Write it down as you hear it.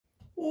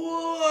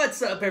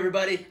What's up,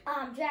 everybody?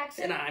 I'm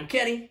Jackson. And I'm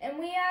Kenny. And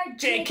we are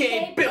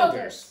JK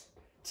Builders.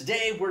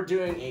 Today we're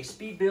doing a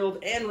speed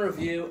build and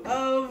review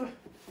of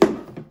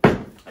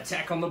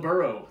Attack on the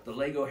Burrow, the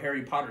Lego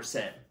Harry Potter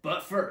set.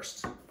 But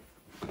first,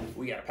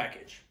 we got a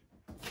package.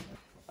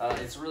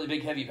 It's a really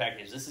big, heavy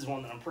package. This is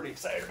one that I'm pretty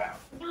excited about.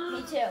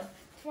 Me too.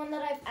 It's one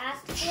that I've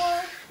asked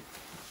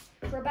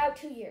for about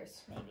 2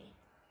 years, maybe.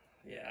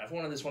 Yeah, I've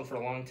wanted this one for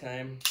a long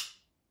time.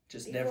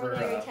 Just Before never.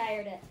 they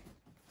retired it.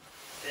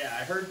 Yeah,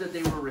 I heard that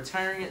they were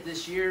retiring it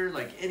this year,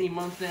 like any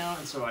month now,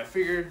 and so I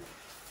figured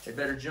I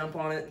better jump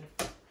on it.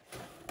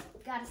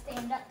 Gotta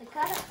stand up to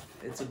cut it.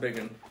 It's a big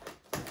one.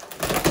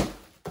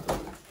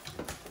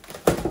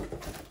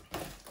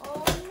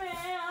 Oh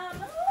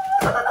man!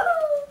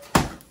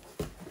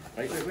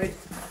 Wait.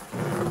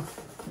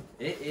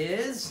 It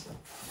is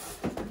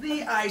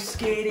the ice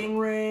skating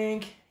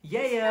rink.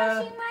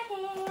 Yeah!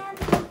 Smashing my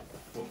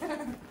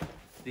hand.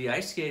 The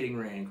ice skating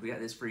rink. We got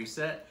this free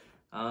set.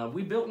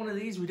 We built one of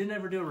these. We didn't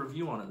ever do a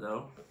review on it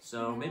though,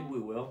 so maybe we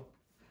will.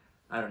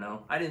 I don't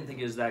know. I didn't think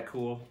it was that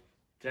cool.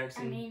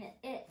 Jackson? I mean,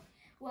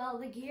 well,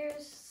 the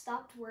gears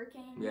stopped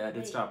working. Yeah, it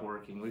did stop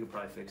working. We could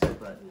probably fix it,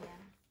 but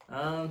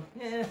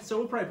yeah. So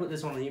we'll probably put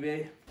this on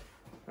eBay.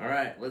 All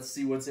right, let's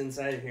see what's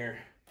inside of here.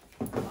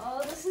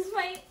 Oh, this is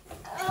the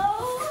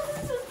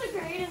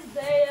greatest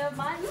day of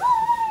my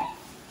life.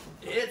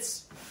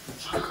 It's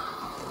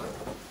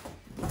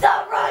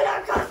the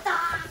roller coaster.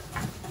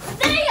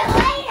 See you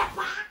later,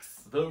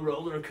 Fox. the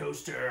roller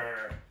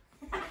coaster.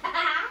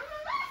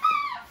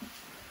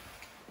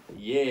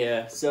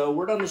 Yeah, so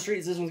word on the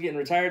streets, this one's getting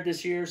retired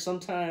this year,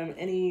 sometime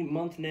any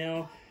month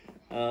now.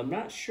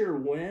 Not sure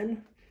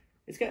when.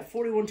 It's got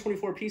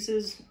 4124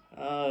 pieces,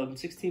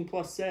 16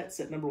 plus set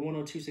number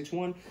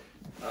 10261.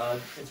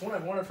 It's one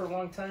I've wanted for a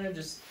long time,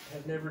 just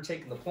have never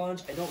taken the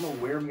plunge. I don't know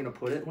where I'm gonna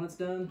put it when it's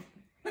done,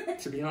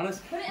 to be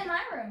honest. Put it in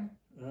my room.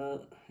 Yeah,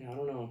 I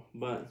don't know,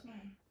 but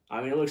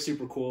I mean, it looks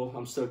super cool.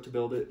 I'm stoked to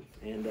build it,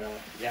 and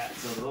yeah,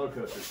 so the roller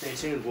coaster. Stay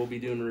tuned. We'll be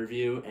doing a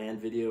review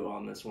and video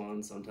on this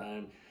one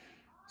sometime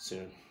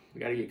soon.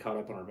 We got to get caught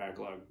up on our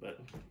backlog, but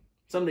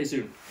someday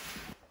soon.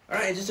 All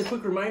right, just a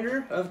quick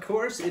reminder, of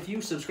course, if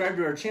you subscribe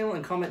to our channel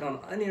and comment on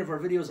any of our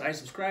videos I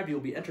subscribe,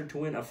 you'll be entered to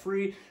win a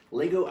free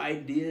Lego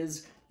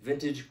Ideas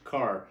vintage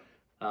car.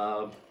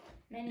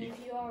 Many of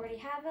you already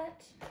have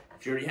it.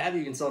 If you already have it,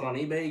 you can sell it on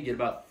eBay. You get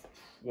about,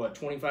 what,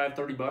 25,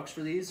 30 bucks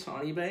for these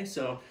on eBay.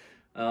 So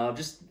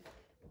just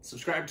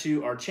subscribe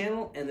to our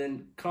channel and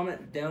then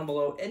comment down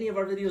below any of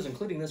our videos,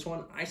 including this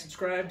one. I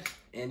subscribed,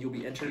 and you'll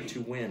be entered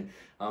to win.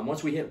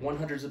 Once we hit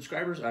 100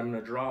 subscribers, I'm going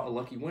to draw a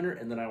lucky winner,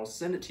 and then I will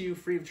send it to you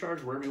free of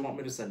charge wherever you want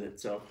me to send it.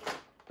 So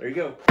there you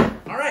go.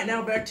 All right,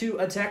 now back to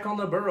Attack on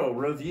the Burrow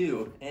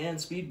review and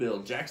speed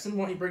build. Jackson,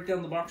 why don't you break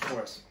down the box for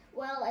us?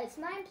 Well, it's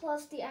 9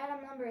 plus. The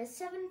item number is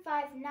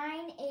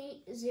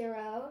 75980,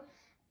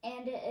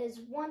 and it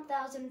is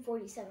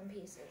 1,047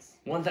 pieces.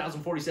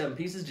 1,047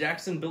 pieces.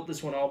 Jackson built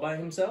this one all by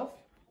himself?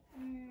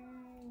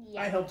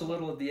 Yeah. I helped a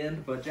little at the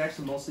end, but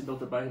Jackson mostly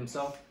built it by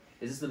himself.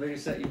 Is this the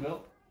biggest set you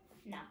built?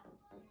 No.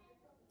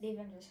 The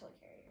Avengers Foot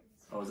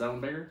Carriers. Oh, is that one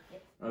bigger?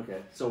 Yep.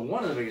 Okay, so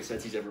one of the biggest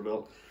sets he's ever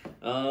built.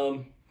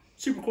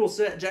 Super cool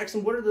set.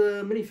 Jackson, what are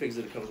the minifigs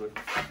that it comes with?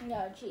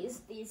 No, jeez,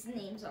 these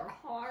names are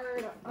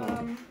hard.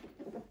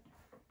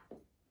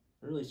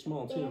 Really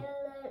small, too.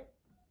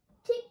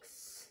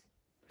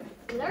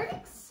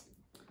 Lurtix.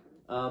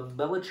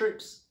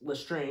 Bellatrix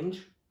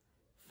Lestrange,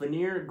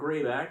 Veneer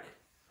Greyback,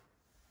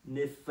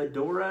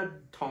 Nifedora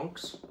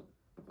Tonks.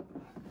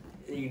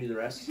 You can do the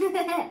rest.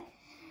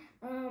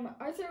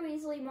 Arthur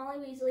Weasley, Molly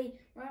Weasley,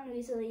 Ron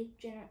Weasley,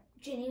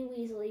 Ginny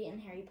Weasley,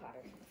 and Harry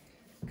Potter.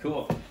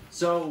 Cool.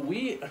 So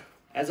we,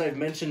 as I've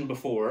mentioned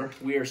before,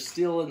 we are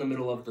still in the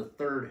middle of the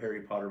third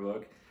Harry Potter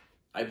book.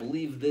 I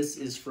believe this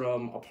is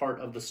from a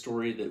part of the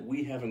story that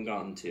we haven't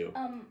gotten to.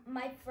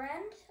 My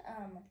friend,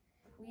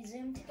 we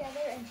Zoomed together,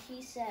 and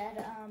he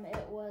said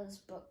it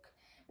was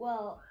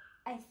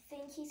I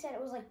think he said it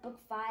was like book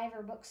 5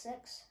 or book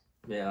 6.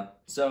 Yeah,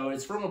 so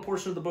it's from a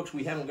portion of the books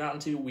we haven't gotten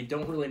to. We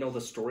don't really know the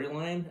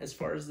storyline as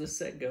far as this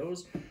set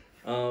goes,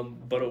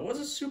 but it was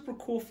a super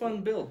cool,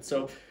 fun build.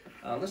 So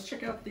let's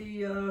check out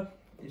the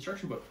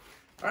instruction book.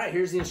 All right,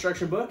 here's the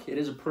instruction book. It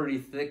is a pretty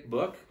thick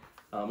book,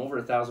 over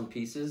 1,000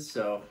 pieces,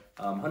 so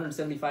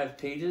 175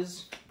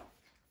 pages.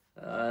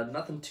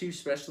 Nothing too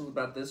special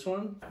about this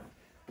one.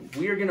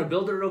 We are going to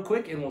build it real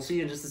quick, and we'll see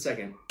you in just a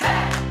second.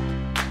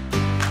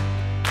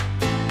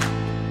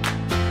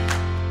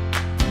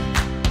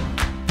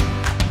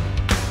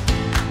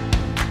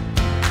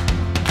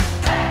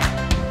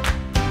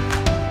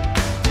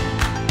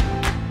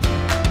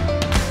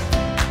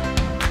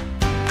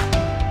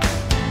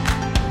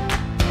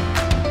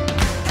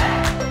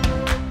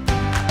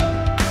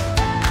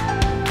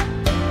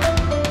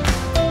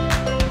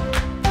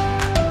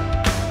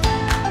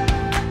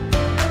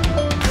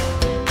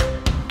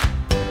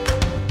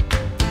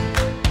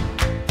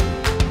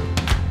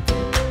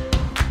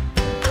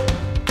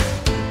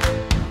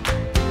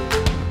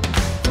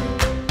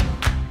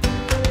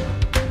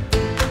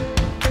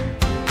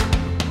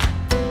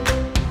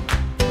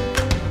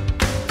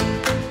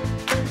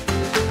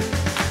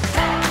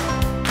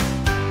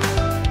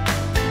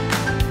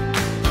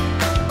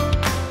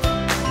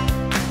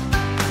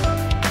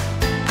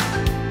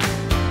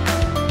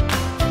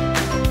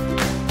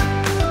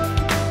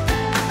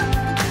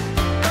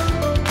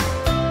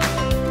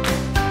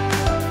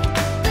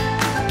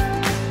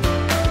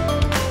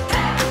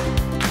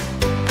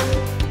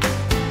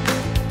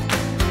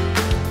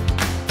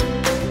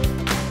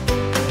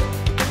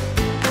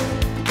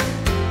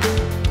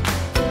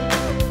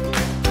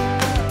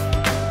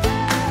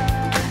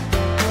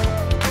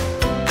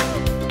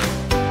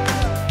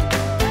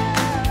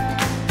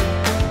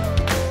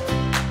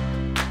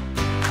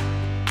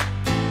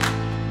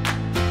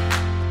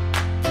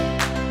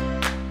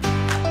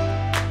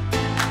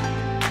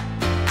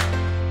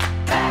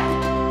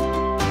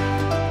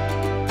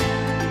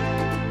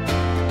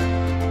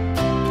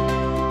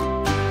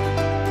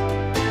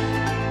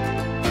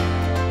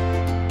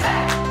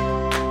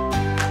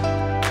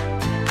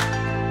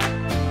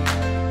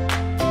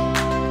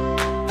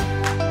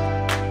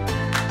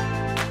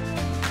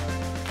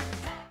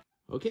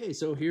 Okay,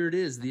 so here it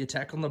is, the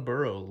Attack on the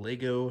Burrow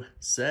Lego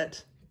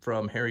set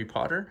from Harry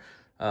Potter.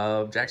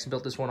 Jackson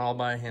built this one all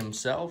by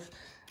himself.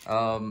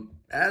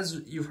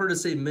 As you've heard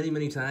us say many,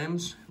 many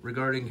times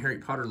regarding Harry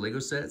Potter Lego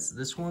sets,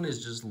 this one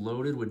is just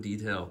loaded with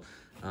detail.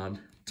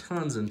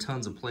 Tons and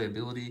tons of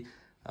playability.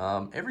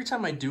 Every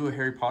time I do a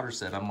Harry Potter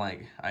set,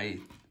 I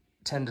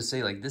tend to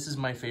say, like, this is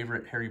my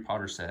favorite Harry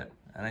Potter set.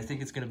 And I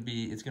think it's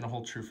gonna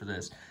hold true for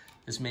this.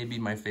 This may be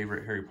my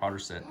favorite Harry Potter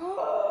set.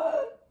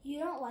 You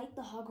don't like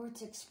the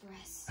Hogwarts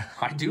Express.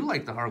 I do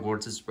like the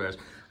Hogwarts Express.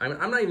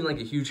 I'm not even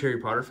like a huge Harry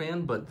Potter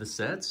fan, but the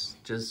set's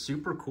just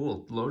super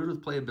cool. Loaded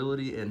with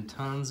playability and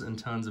tons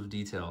of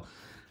detail.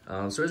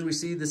 So as we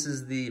see, this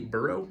is the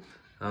Burrow.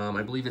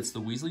 I believe it's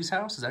the Weasley's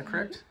house, is that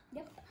correct?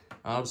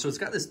 Yep. So it's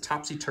got this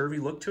topsy-turvy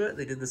look to it.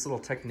 They did this little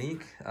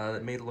technique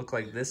that made it look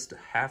like this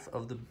half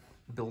of the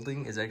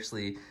building is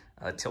actually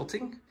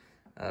tilting.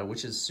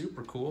 Which is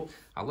super cool.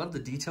 I love the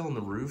detail on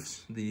the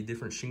roofs, the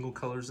different shingle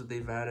colors that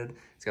they've added.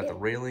 It's got the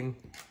railing.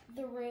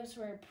 The roofs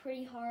were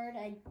pretty hard.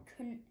 I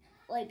couldn't,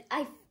 like,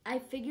 I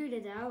figured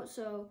it out,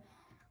 so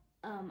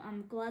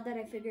I'm glad that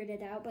I figured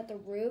it out. But the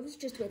roofs,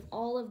 just with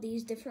all of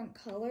these different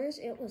colors,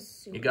 it was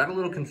super It got a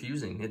little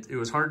confusing. It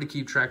was hard to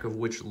keep track of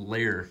which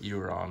layer you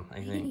were on,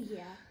 I think.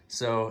 Yeah.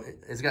 So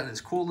it's got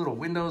this cool little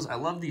windows. I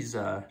love these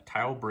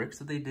tile bricks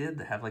that they did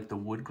that have like the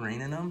wood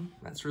grain in them.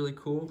 That's really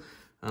cool.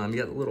 You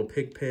got a little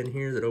pig pen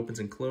here that opens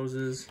and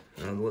closes.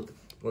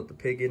 Let the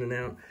pig in and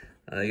out.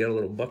 You got a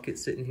little bucket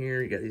sitting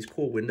here. You got these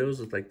cool windows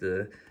with like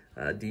the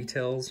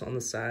details on the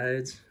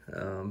sides.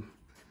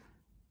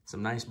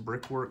 Some nice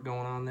brickwork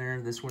going on there.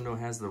 This window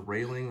has the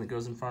railing that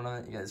goes in front of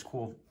it. You got this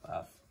cool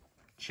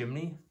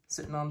chimney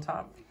sitting on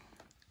top.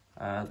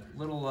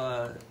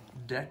 Little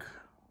deck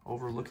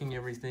overlooking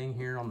everything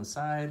here on the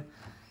side.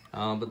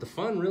 But the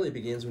fun really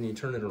begins when you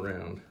turn it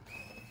around.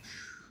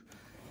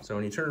 So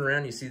when you turn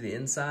around, you see the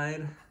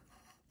inside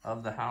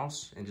of the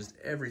house and just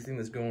everything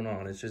that's going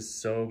on. It's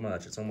just so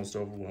much. It's almost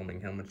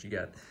overwhelming how much you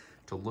got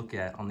to look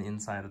at on the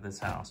inside of this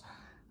house.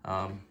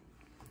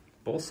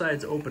 Both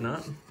sides open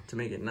up to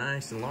make it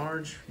nice and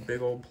large.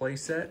 Big old play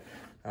set.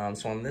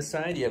 So on this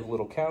side, you have a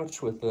little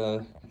couch with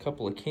a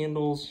couple of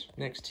candles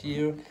next to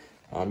you.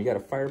 You got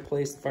a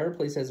fireplace. The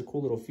fireplace has a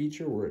cool little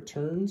feature where it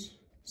turns.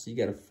 So you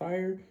got a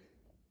fire,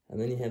 and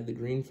then you have the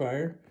green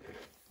fire.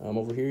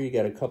 Over here, you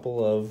got a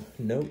couple of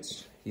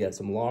notes. You got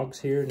some logs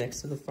here next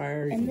to the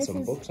fire. You got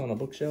some books on a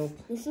bookshelf.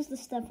 This is the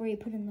stuff where you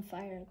put in the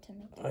fire to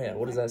make it. Oh, yeah.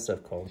 What is that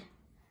stuff called?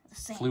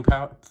 Same. Flue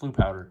powder.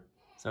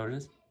 Is that what it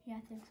is? Yeah,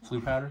 I think so.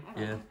 Flue powder?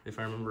 Yeah, if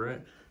I remember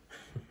right.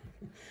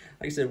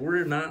 Like I said,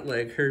 we're not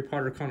like Harry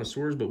Potter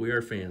connoisseurs, but we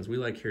are fans. We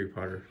like Harry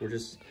Potter.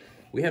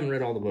 We haven't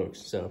read all the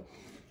books. So,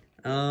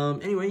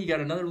 anyway, you got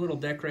another little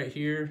deck right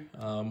here.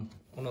 Oh,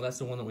 no, that's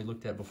the one that we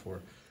looked at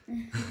before.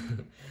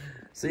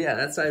 So yeah,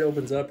 that side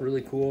opens up,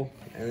 really cool.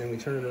 And then we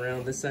turn it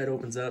around, this side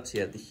opens up. So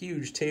you have the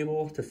huge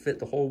table to fit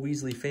the whole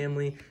Weasley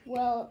family.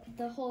 Well,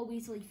 the whole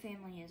Weasley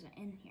family isn't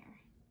in here.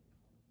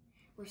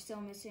 We're still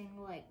missing,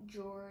 like,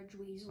 George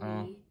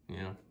Weasley.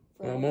 Yeah.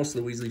 Well, most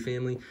of the Weasley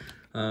family.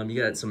 You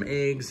got some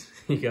eggs,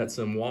 you got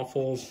some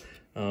waffles,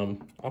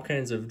 all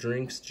kinds of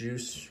drinks,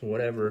 juice,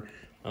 whatever.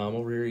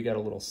 Over here you got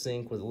a little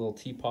sink with a little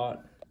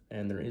teapot.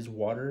 And there is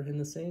water in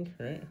the sink,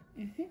 right?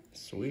 Mm-hmm.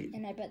 Sweet.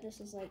 And I bet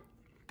this is like,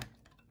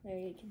 there,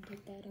 you can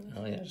take that away.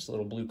 Oh yeah, just a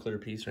little blue clear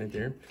piece right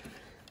there.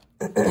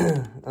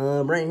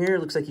 Right here,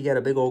 looks like you got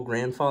a big old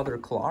grandfather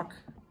clock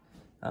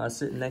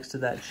sitting next to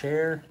that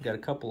chair. You got a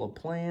couple of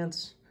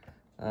plants.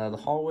 The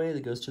hallway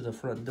that goes to the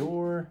front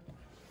door.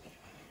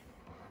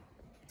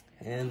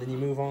 And then you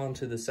move on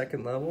to the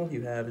second level.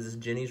 You have, is this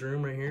Jenny's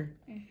room right here?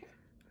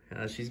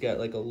 Mm-hmm. She's got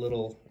like a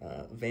little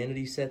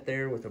vanity set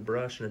there with a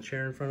brush and a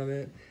chair in front of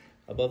it.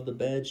 Above the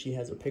bed, she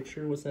has a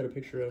picture. What's that a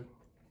picture of?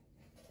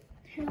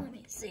 Here, let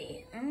me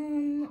see.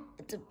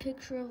 It's a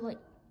picture of, like,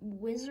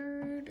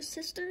 wizard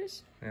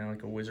sisters. Yeah,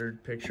 like a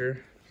wizard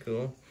picture.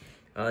 Cool.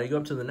 You go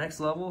up to the next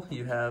level.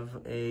 You have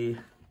a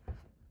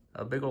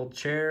big old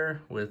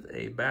chair with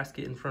a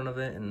basket in front of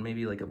it and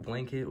maybe like a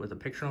blanket with a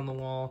picture on the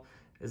wall.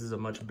 This is a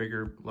much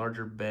bigger,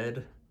 larger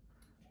bed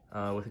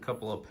with a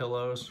couple of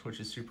pillows, which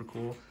is super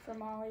cool. For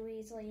Molly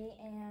Weasley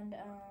and,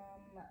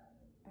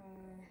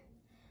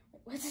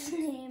 what's his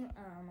name?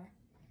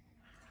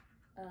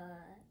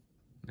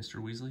 Mr.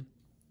 Weasley?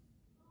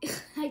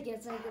 I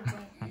guess I could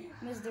say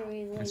Mr.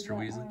 Weasley. Mr.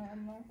 Weasley?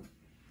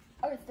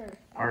 Arthur.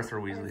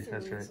 Arthur Weasley,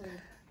 that's right.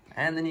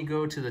 And then you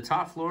go to the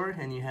top floor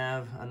and you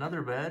have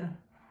another bed.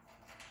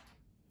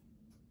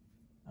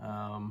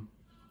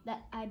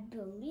 That I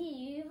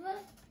believe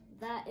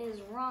that is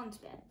Ron's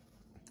bed.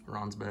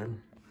 Ron's bed.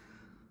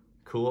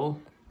 Cool.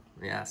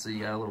 Yeah, so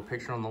you got a little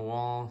picture on the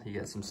wall. You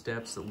got some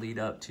steps that lead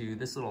up to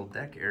this little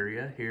deck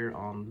area here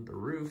on the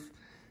roof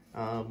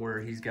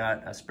where he's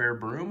got a spare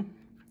broom.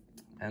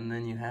 And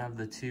then you have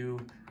the two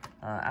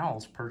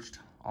owls perched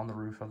on the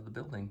roof of the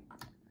building.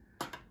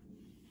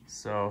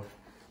 So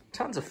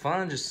tons of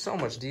fun, just so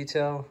much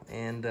detail.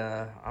 And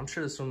I'm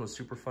sure this one was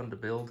super fun to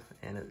build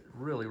and it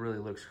really, really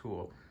looks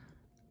cool.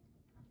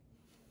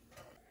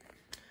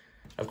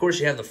 Of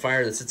course, you have the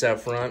fire that sits out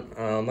front.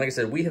 Like I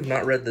said, we have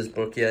not read this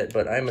book yet,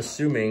 but I'm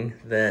assuming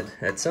that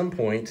at some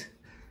point,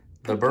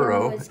 the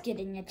Burrow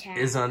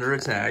is under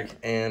attack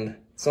and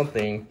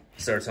something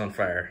starts on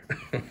fire,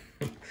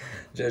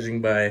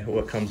 judging by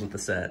what comes with the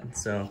set.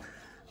 So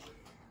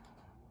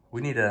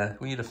we need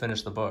to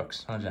finish the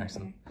books, huh,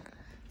 Jackson?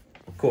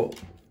 Cool.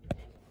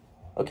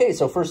 Okay,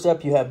 so first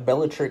up, you have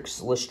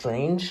Bellatrix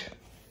Lestrange.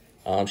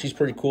 She's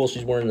pretty cool.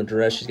 She's wearing the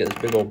dress. She's got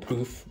this big old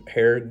poof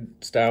hair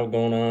style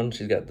going on.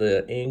 She's got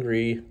the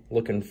angry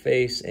looking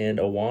face and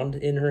a wand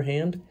in her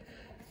hand.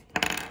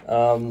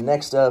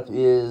 Next up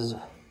is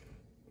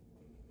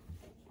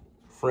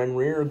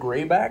Fenrir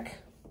Greyback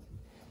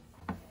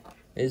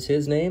is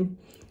his name.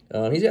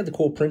 He's got the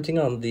cool printing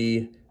on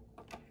the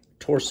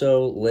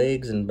torso,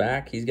 legs, and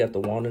back. He's got the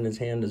wand in his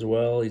hand as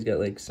well. He's got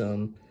like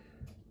some,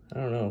 I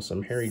don't know,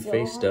 some hairy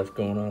face stuff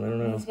going on. I don't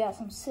know. He's got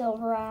some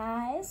silver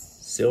eyes.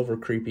 Silver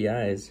creepy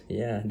eyes.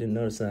 Yeah, I didn't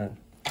notice that.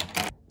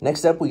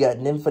 Next up, we got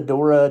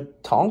Nymphadora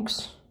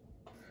Tonks.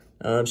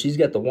 She's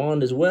got the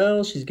wand as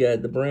well. She's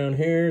got the brown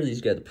hair.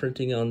 She's got the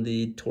printing on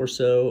the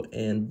torso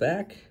and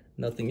back.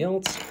 Nothing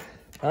else.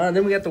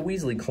 Then we got the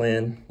Weasley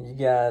clan. You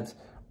got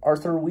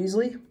Arthur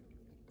Weasley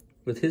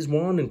with his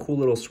wand and cool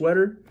little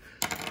sweater.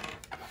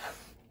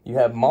 You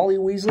have Molly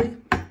Weasley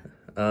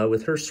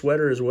with her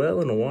sweater as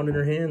well and a wand in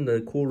her hand,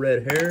 the cool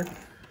red hair.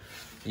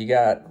 You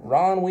got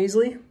Ron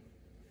Weasley.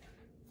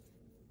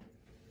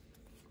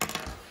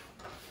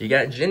 You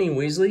got Ginny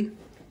Weasley.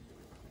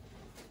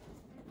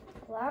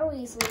 A lot of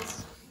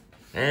Weasleys.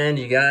 And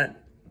you got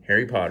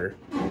Harry Potter.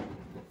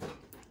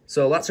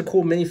 So lots of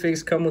cool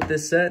minifigs come with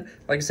this set.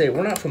 Like I say,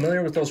 we're not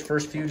familiar with those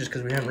first few just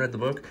because we haven't read the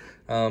book.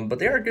 But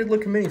they are good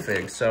looking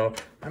minifigs, so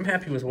I'm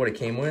happy with what it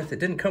came with. It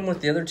didn't come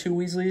with the other two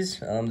Weasleys,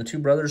 the two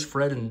brothers,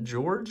 Fred and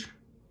George. Is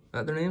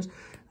that their names?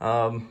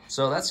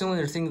 So that's the only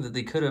other thing that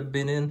they could have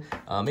been in.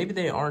 Maybe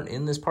they aren't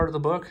in this part of the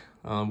book.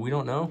 We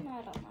don't know.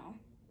 I don't know.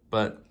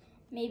 But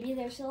maybe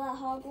they're still at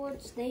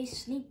Hogwarts. They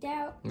sneaked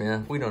out.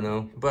 Yeah, we don't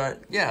know.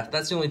 But yeah,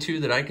 that's the only two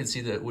that I could see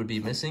that would be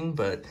missing.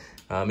 But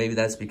maybe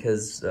that's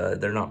because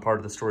they're not part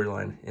of the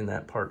storyline in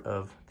that part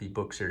of the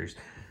book series.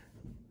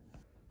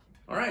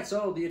 All right,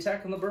 so the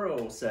Attack on the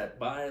Burrow set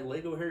by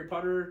Lego Harry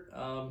Potter.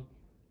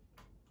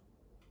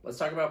 Let's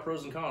talk about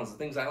pros and cons. The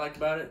things I liked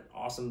about it: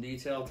 awesome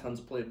detail, tons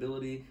of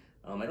playability.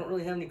 I don't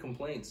really have any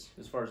complaints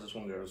as far as this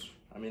one goes.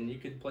 I mean, you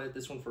could play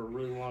this one for a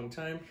really long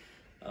time.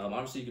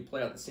 Obviously, you could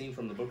play out the scene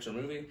from the books or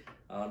movie.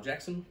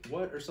 Jackson,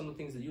 what are some of the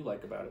things that you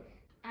like about it?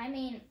 I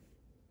mean,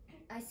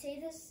 I say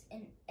this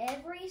in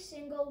every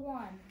single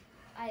one.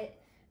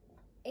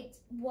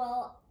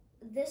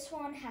 This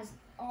one has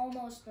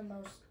almost the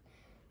most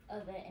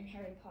of it in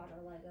Harry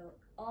Potter Lego.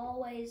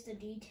 Always the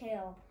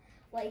detail.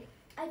 Like,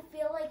 I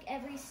feel like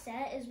every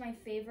set is my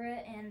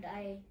favorite, and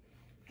I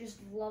just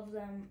love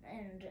them,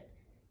 and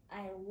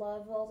I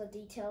love all the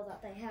detail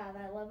that they have.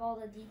 I love all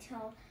the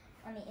detail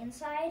on the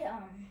inside.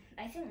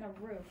 I think the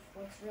roof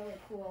looks really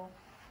cool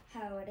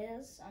how it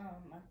is.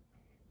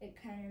 It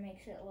kind of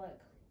makes it look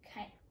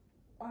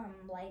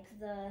like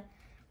the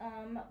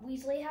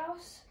Weasley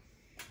house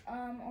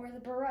or the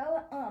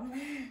Burrow.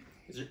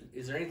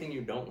 Is there anything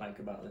you don't like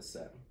about this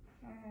set?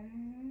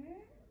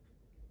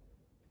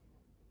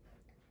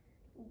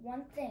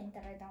 One thing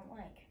that I don't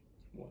like.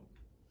 What?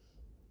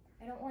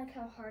 I don't like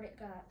how hard it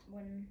got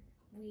when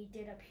we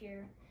did up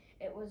here.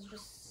 It was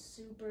just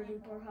super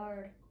duper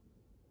hard.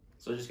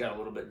 So it just got a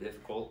little bit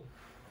difficult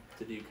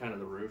to do kind of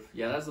the roof.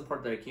 Yeah, that's the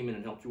part that I came in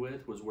and helped you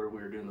with, was where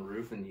we were doing the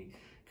roof, and you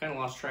kind of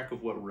lost track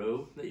of what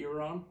row that you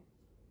were on.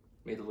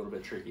 Made it a little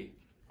bit tricky.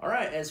 All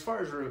right, as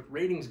far as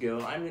ratings go,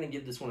 I'm going to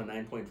give this one a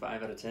 9.5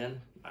 out of 10.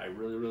 I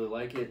really, really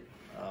like it.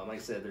 Like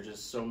I said, there's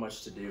just so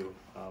much to do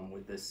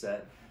with this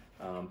set.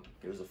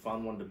 It was a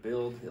fun one to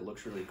build. It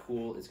looks really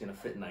cool. It's going to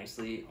fit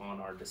nicely on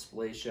our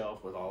display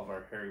shelf with all of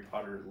our Harry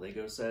Potter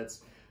Lego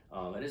sets.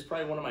 It is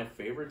probably one of my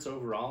favorites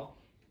overall.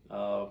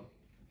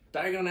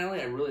 Diagon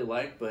Alley I really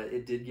like, but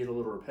it did get a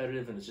little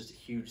repetitive, and it's just a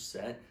huge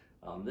set.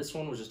 This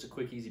one was just a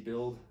quick, easy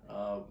build.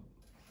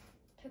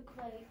 Took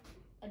like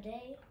a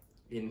day.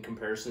 In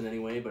comparison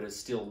anyway, but it's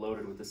still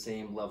loaded with the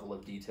same level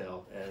of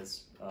detail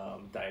as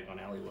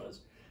Diagon Alley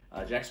was.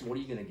 Jackson, what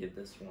are you going to give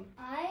this one?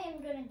 I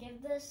am going to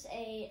give this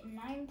a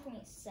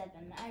 9.7.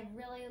 I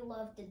really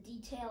love the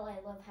detail. I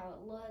love how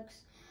it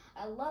looks.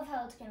 I love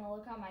how it's going to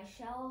look on my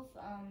shelf.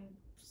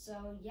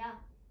 So, yeah.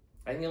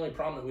 I think the only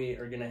problem that we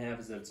are going to have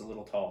is that it's a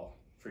little tall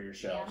for your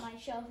shelf. Yeah, my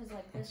shelf is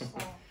like this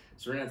tall.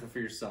 So we're going to have to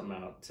figure something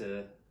out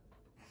to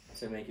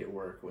make it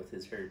work with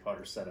his Harry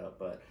Potter setup.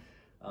 But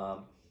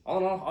all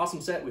in all,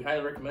 awesome set. We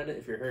highly recommend it.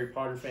 If you're a Harry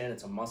Potter fan,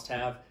 it's a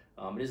must-have.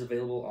 It is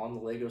available on the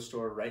Lego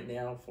store right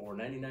now for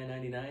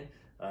 $99.99.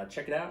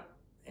 Check it out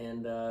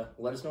and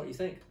let us know what you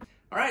think.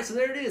 All right, so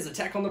there it is,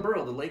 Attack on the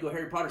Burrow, the Lego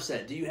Harry Potter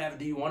set. Do you have it?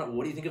 Do you want it?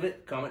 What do you think of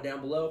it? Comment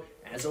down below.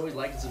 As always,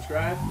 like and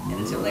subscribe. And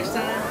until next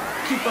time,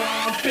 keep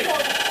on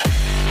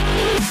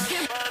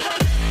picking.